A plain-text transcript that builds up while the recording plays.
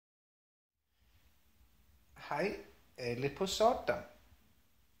Hej alle på Sortedam.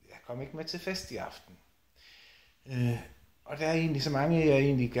 Jeg kom ikke med til fest i aften. Og der er egentlig så mange, jeg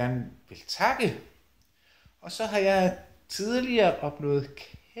egentlig gerne vil takke. Og så har jeg tidligere opnået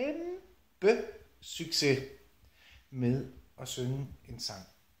kæmpe succes med at synge en sang.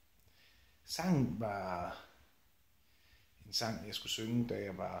 Sangen var en sang, jeg skulle synge, da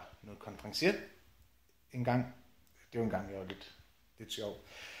jeg var noget konferencier en gang. Det var en gang, jeg var lidt sjov.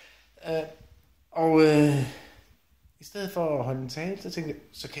 I stedet for at holde en tale, så tænkte jeg,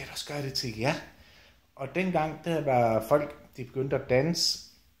 så kan jeg også gøre det til jer. Og dengang, der var folk, de begyndte at danse.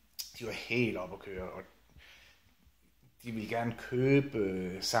 De var helt oppe at køre, og de ville gerne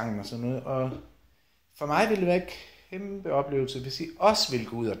købe sangen og sådan noget. Og for mig ville det være en kæmpe oplevelse, hvis I også ville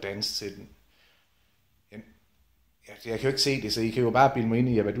gå ud og danse til den. Jeg kan jo ikke se det, så I kan jo bare bilde mig ind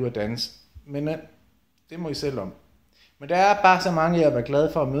i, hvad du har danset. Men det må I selv om. Men der er bare så mange, jeg var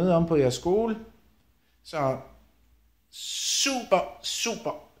glad for at møde om på jeres skole. Så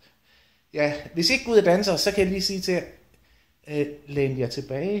super. Ja, hvis I ikke går ud og danser, så kan jeg lige sige til jer, læn jer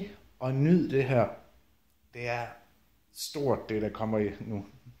tilbage og nyd det her. Det er stort, det der kommer i nu.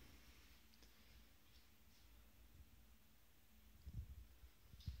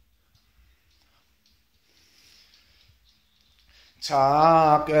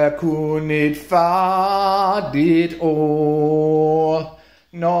 Tak er kun et farligt ord,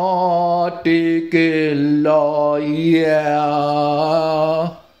 når det gælder jer.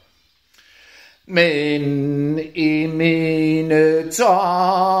 Men i mine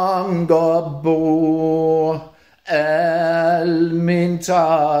tanker bor al min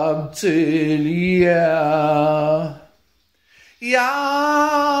tak til jer.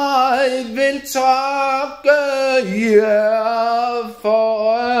 Jeg vil takke jer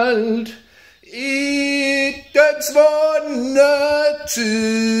for alt i den svundne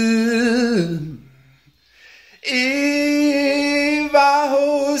tid. I var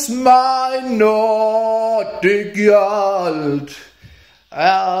hos mig, når det gjaldt,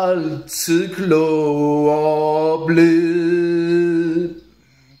 altid klog og blid.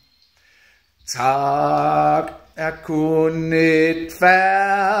 Tak er kun et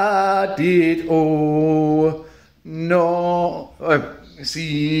færdigt ord, når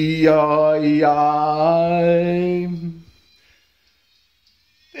siger jeg.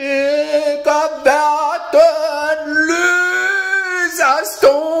 Det gør verden lys og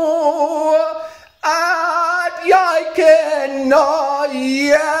stor, at jeg kender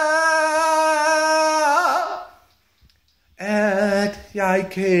jer. At jeg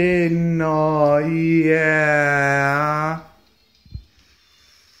kender jer.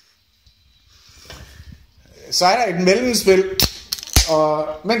 Så er der et mellemspil,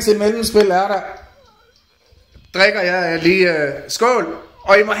 og mens det mellemspil er der, drikker jeg lige skål,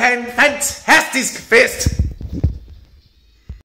 og I må have en fantastisk fest!